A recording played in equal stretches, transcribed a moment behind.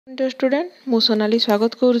Dear student मु सोनाली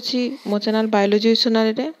स्वागत करुच्ची मो चैनल बायोलॉजी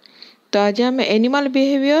सोनाली रे। तो आज आम एनिमल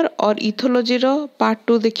बिहेवियर और इथोलॉजी रो पार्ट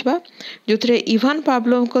 2 देखा जो थे इवान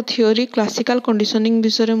पावलोव को थ्योरी क्लासिकल कंडीशनिंग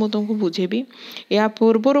विषय में तुमको बुझेबी। या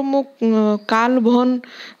पूर्वर मु कार्ल वॉन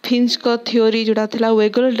फिंच को थ्योरी जोड़ा था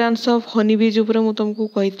वेगल डांस ऑफ हनी बीज उपर मु तुमको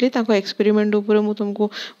कही एक्सपेरिमेंट उपर मु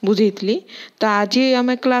तुमको बुझेइली। तो आज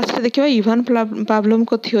आम क्लास रे देखा इवान पावलोव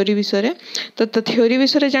को थ्योरी विषय। तो थ्योरी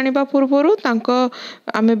विषय जानिबा पूर्वर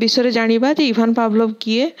आम विषय जानिबा जे इवान पावलोव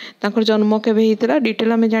किए तांकर जन्म केबे हेतिला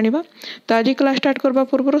डिटेल आम जानिबा। तो आज क्लास स्टार्ट करबा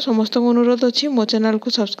पूर्व समस्त अनुरोध अच्छी मो चैनल को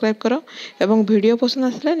सब्सक्राइब कर एवं वीडियो पसंद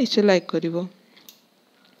आसला निश्चय लाइक करिवो।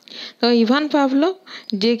 तो इवान पावलोव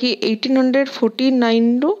जे कि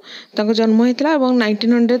 1849 रु तांको जन्म होता और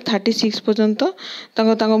 1936 पर्यंत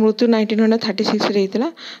मृत्यु 1936 रे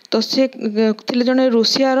होता। तो से थिले जने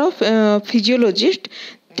रूसिया रो फिजियोलॉजिस्ट,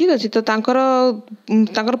 ठीक अच्छे। तो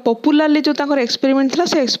तांकर पॉपुलरली जो तांकर एक्सपेरिमेंट था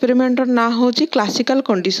से एक्सपेरिमेंट ना हो क्लासिकल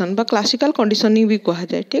कंडीशन बा क्लासिकल कंडीशनिंग भी कहा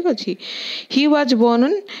जाए, ठीक अच्छे। He was born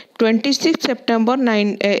on 26 September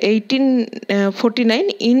 1849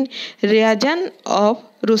 in Ryazan of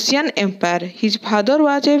Russian Empire. His father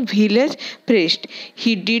was a village priest.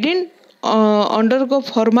 He didn't undergo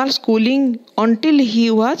formal schooling until he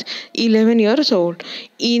was 11 years old.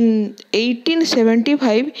 In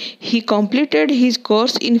 1875, he completed his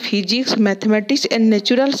course in physics, mathematics, and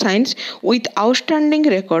natural science with outstanding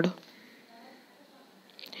record.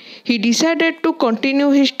 He decided to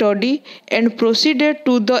continue his study and proceeded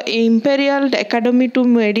to the Imperial Academy to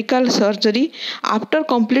Medical Surgery. After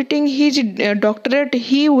completing his doctorate,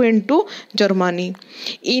 he went to Germany.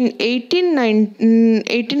 In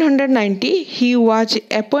 1890, he was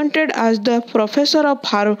appointed as the professor of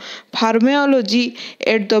pharmacology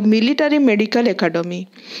at the Military Medical Academy.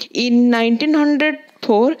 In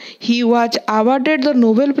 1904, he was awarded the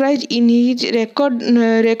Nobel Prize in his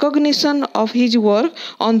recognition of his work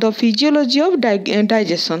on the physiology of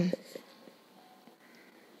digestion.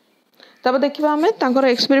 तब देखा आम तर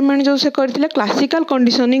experiment जो से करते classical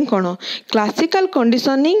conditioning कौन। Classical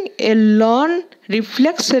conditioning A learn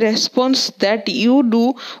reflex response that you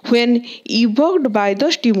do when evoked by the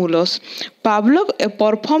stimulus. Pavlov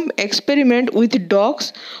perform experiment with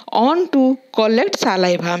dogs on to collect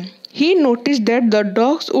saliva. He noticed that the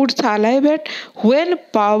dogs would salivate when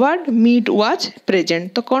powdered meat was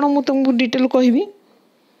present. तो कौन मु तुमको detail कहबी।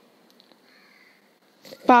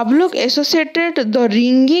 Pavlov associated the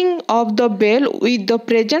ringing of the bell with the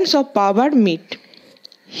presence of powdered meat.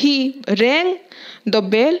 He rang the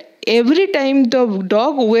bell every time the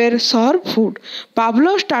dog were served food.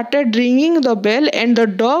 Pavlov started ringing the bell and the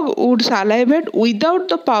dog would salivate without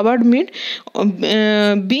the powdered meat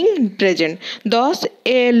being present. Thus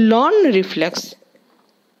a learned reflex.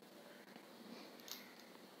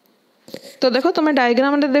 तो देखो तुम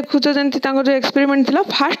diagram रे देखुच जंती तांको जो experiment थिला।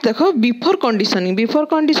 Fast देखो before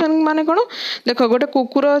conditioning माने कोन। देखो गोटे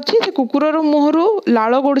कुकुर अछि, से कुकुर रो मुहरु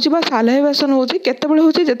लाळ गडुची बा सालाइवेशन होची केतेबेले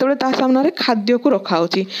होची जेतेबेले ता सामने रे खाद्य को रखा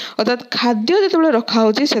होची। अर्थात खाद्य जेतेबेले रखा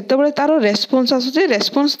होची सेतेबेले तारो रेस्पॉन्स आसुची।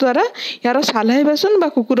 रेस्पॉन्स द्वारा यार सालाइवेशन बा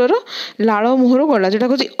कुकुर रो लाळ मुहरु गडला जेटा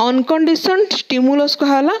होची अनकंडीशनड स्टिमुलस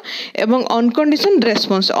कहला एवं अनकंडीशनड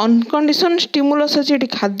रेस्पॉन्स। अनकंडीशनड स्टिमुलस अछि एटी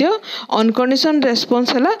खाद्य, अनकंडीशनड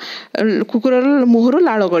रेस्पॉन्स हला कुकुर मुहरु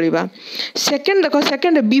लाळ गलिबा। सेकेंड देखो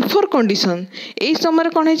सेकेंड बिफोर कंडीशन एई समय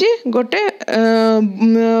कोन है जे गोटे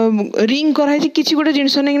रिंग करा है किछि गोटे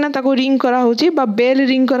जिंस नै ना ताको रिंग करा होची बा बेल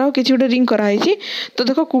रिंग करा हो किछि गोटे रिंग करा है। तो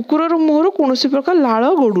देखो कुकुर मुहरु कोनोसी प्रकार लाळ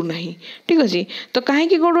गडु नाही, ठीक अछि। तो काहे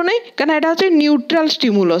की गडु नाही कारण एटा होची न्यूट्रल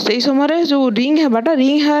स्टिमुलस। एई समय जो रिंग हेबाटा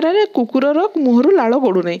रिंग हारे कुकुर मुहरु लाळ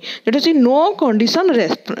गडु नाही जेटा होची नो कंडीशन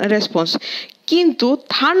रेस्पॉन्स। किंतु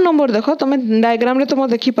थर्ड नंबर देखो तुम डायग्राम रे तुम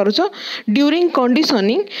देखि पारुछ ड्यूरिंग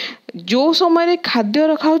कंडीशनिंग जो समय खाद्य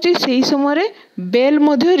रखा होची सेही समय बेल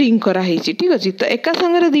मध्य रिंग करा हेची, ठीक अछि। तो एका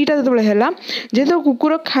संगे दीटा जतबेले हैला जेतो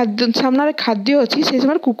कुकुर खाद्य सामना रे खाद्य अछि से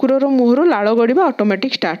समय कुकुर रो मुहरु लाळ गडिबा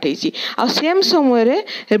ऑटोमेटिक स्टार्ट हेची आ सेम समय रे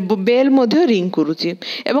बेल मध्य रिंग करूची।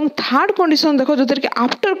 एवं थर्ड कंडीशन देखो जोतर कि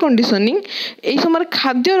आफ्टर कंडीशनिंग एई समय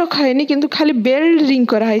खाद्य रखा हेनी किंतु खाली बेल रिंग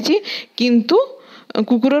करा हेची किंतु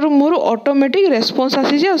कुकुर मुहरु ऑटोमेटिक रेस्पॉन्स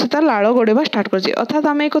आसी जे से तार लाळ गड़ेबा स्टार्ट करछि। अर्थात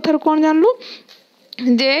आम एक कथार कौन जानलु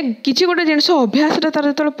जे किछि गोटे जिनस अभ्यास रे तार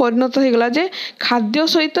जतले परिणत हो गला जे खाद्य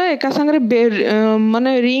सहित एका संगे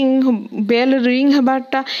माने रिंग बेल रिंग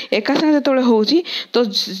हेबाटा एका संगे जतले होउची तो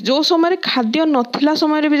जो समय खाद्य नथिला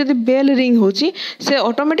समय भी जदि बेल रिंग होउची से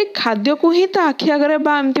ऑटोमेटिक खाद्य को ही ता आखि आगरे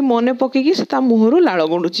बा एमती मने पके कि से ता मुहरु लाळ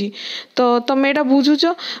गडुची। तो तमे एटा बुझुछ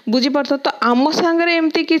बुझी परत। तो आम संगे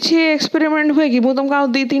एमती किछि एक्सपेरिमेंट हुए कि मु तुमको आ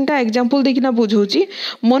 2-3टा एग्जांपल देकिना बुझौची।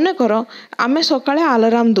 मने करो आमे सकाळे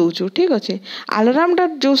अलार्म दउछु, ठीक अछि। अलार्म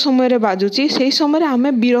अलार्मटा जो समय बाजुची से समय आम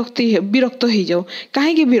विरक्त हो जाऊ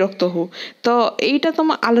कहीं विरक्त हो तो यहीटा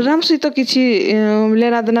तुम अलार्म सहित किसी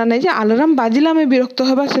लेना देना नहीं अलार्म बाजिले आम विरक्त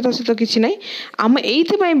हवा से सहित किसी ना आम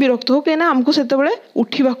ये विरक्त हो कहीं आमको से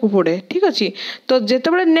उठा पड़े ठीक अच्छे तो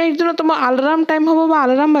जिते नेक्स्ट दिन तुम अलार्म टाइम हम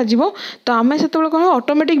अलार्म बाजिब तो आम से कौन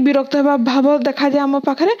ऑटोमेटिक विरक्त हवा भाव देखा जाए आम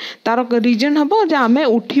पाखे तार रिजन हम जे आम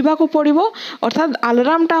उठा पड़ो अर्थात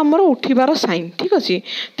अलार्मटा आमर उठार साइन ठीक अच्छे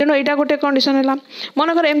तेणु यहाँ गोटे कंडीशन है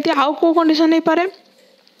मनकर एमती आउ को कंडीशन हो पारे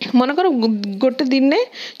मनकर गोटे दिन में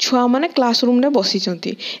छुआ मैंने क्लासरूम में बसी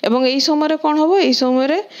एवं यही समय कौन हम यही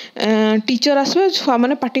समय टीचर आसवे छुआ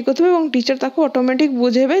मैंने पार्टी करेंगे और टीचर ताको ऑटोमेटिक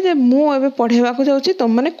बुझेबे जे मुझे पढ़ेवा जाऊँगी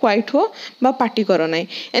तुम मैंने क्वाइट हो बा पार्टी कर ना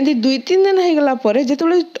एमती 2-3 दिन हो गला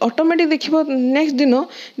जो ऑटोमेटिक देख नेक्स्ट दिन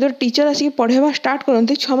जो टीचर आसिक पढ़ेवा स्टार्ट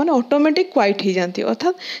करती छुआ मैंने ऑटोमेटिक क्वाइट हो जाती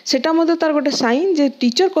अर्थात सेटा तार गोटे साइन जे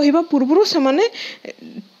टीचर कहवा पूर्व से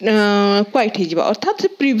क्वाइट हो अर्थात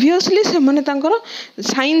प्रिवियसली से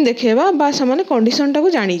साइन देखेबा बा से कंडीशन टाको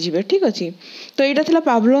जानी जीवे ठीक अच्छे तो यहाँ था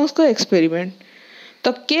पावलोव्स को एक्सपेरिमेंट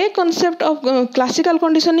तो के कॉन्सेप्ट ऑफ क्लासिकल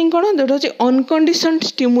कंडीशनिंग कौन जो अनकंडीशन्ड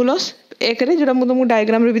स्टिमुलस एक जो तुमको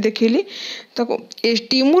डायग्राम रे भी देखली तो ए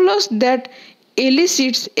stimulus that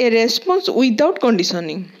एलिसिट्स A response without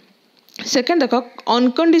conditioning second देख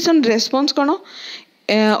अनकंडीशन्ड रेस्पॉन्स कौन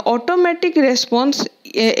automatic response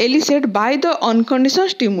elicited by the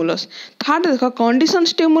unconditioned stimulus. Third देखो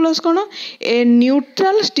conditioned stimulus कौन a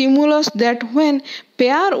neutral stimulus that when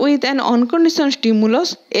pair with an unconditioned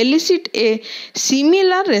stimulus elicit a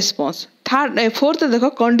similar response. Fourth देखो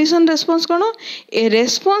conditioned response कौन a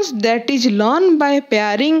response that is learned by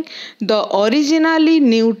pairing the originally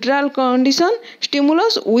neutral condition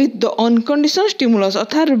stimulus with the unconditioned stimulus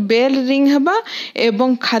अर्थात bell ring हेबा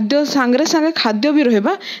एवं खाद्य सांगरे सांगे खाद्य भी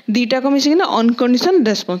रहबा दीटा को मिसिकिना अनकंडीशन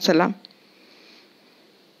रेस्पॉन्स हला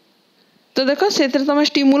तो देख से तुम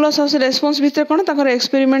स्टिमुलस और रेस्पॉन्स भितर कौन तर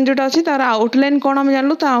एक्सपेरिमेंट जोटा अच्छी तार आउटलाइन कौन आम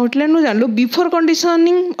जानलु आउटलाइन जानलु बिफोर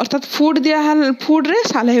कंडीशनिंग अर्थात फूड दिया फूड रे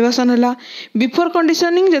सालाइवेशन है बिफोर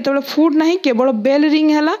कंडीशनिंग जो फूड ना केवल बेल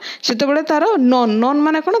रिंग है से तार नॉन नॉन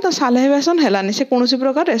माने कौन तो सालाइवेशन है से कौन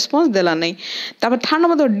प्रकार रेस्पॉन्स देला नहीं तापर थर्ड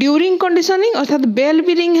नंबर ड्यूरिंग कंडीशनिंग अर्थात बेल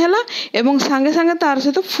भी रिंग है एवं सांगे सांगे तार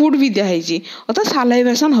सहित फूड भी दिखाई अर्थात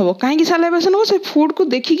सालाइवेशन हम कहीं सालाइवेशन हम से फूड को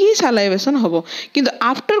देखिकी ही सालाइवेशन हम किंतु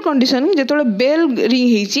आफ्टर कंडीशनिंग जो बेल रिंग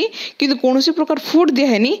होती कि कौन प्रकार फूड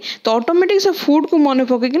दिहनी तो ऑटोमेटिक से फूड को मन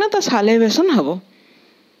पकईकिना सालाइवेशन हम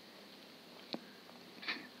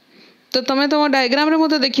तो तुम तुम डायग्राम रे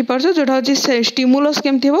मत देखी पार्छ जोटा हूँ स्टिमुलस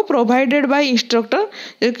केमती हो प्रोवाइडेड बाय इंस्ट्रक्टर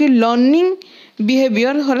जो कि लर्निंग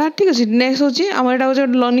बिहेवियर होला ठीक अच्छे नेक्स्ट होची आमर एटा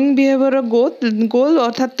लर्निंग बिहेवियर गोल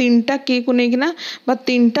अर्थात 3टा की को लेकिना बा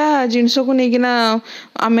 3टा जिनस को लेकिना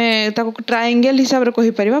आमे ताको ट्रायंगल हिसाब रे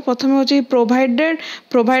कहि परिबा प्रथम होची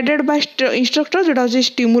प्रोवाइडेड बाय इंस्ट्रक्टर जोटा होची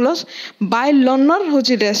स्टिमुलस बाय लर्नर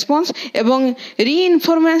होची रेस्पॉन्स एवं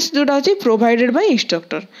रीइन्फोर्समेंट जोटा होची प्रोवाइडेड बाय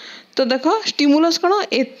इंस्ट्रक्टर तो देखो स्टिमुलस कौन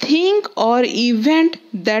ए थिंग और event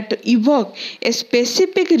that evoke a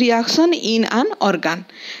specific reaction in an organ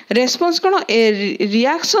response कौन ए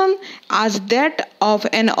reaction as that of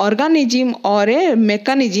an organism or a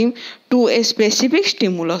mechanism to a specific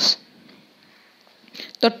stimulus.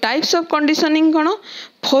 तो types of conditioning कौन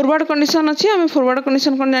forward condition अच्छी आम forward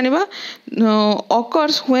condition कौन जानिबा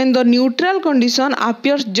occurs when the neutral condition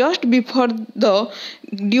appears just before the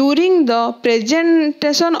during the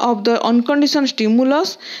presentation of the unconditioned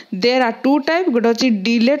stimulus. There are two types, गोटे अच्छी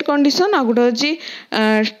delayed condition और गोटे अच्छी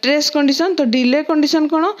stress condition. तो delay condition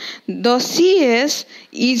कौन the CS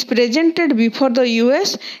is presented before the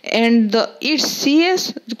US and the its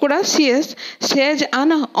CS Koda CS says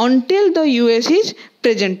until the US is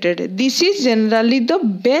presented. This is generally the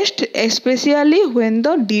best, especially when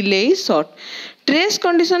the delay is short. Stress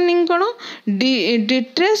conditioning kono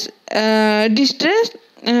distress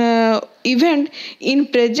event in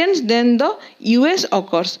presence then the US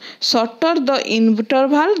occurs. Shorter the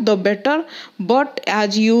interval the better, but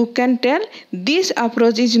as you can tell this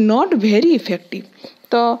approach is not very effective.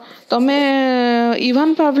 तो तमे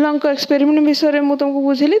Ivan Pavlov को experiment विषय में तुमको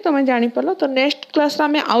बुझेली तुम जापर तो next class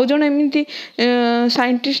आम आउ जन एमती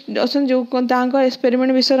साइंटिस्ट अच्छा जो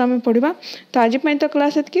एक्सपेरिमेंट विषय में पढ़ा तो आज तो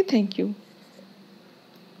क्लास एतकी थैंक यू.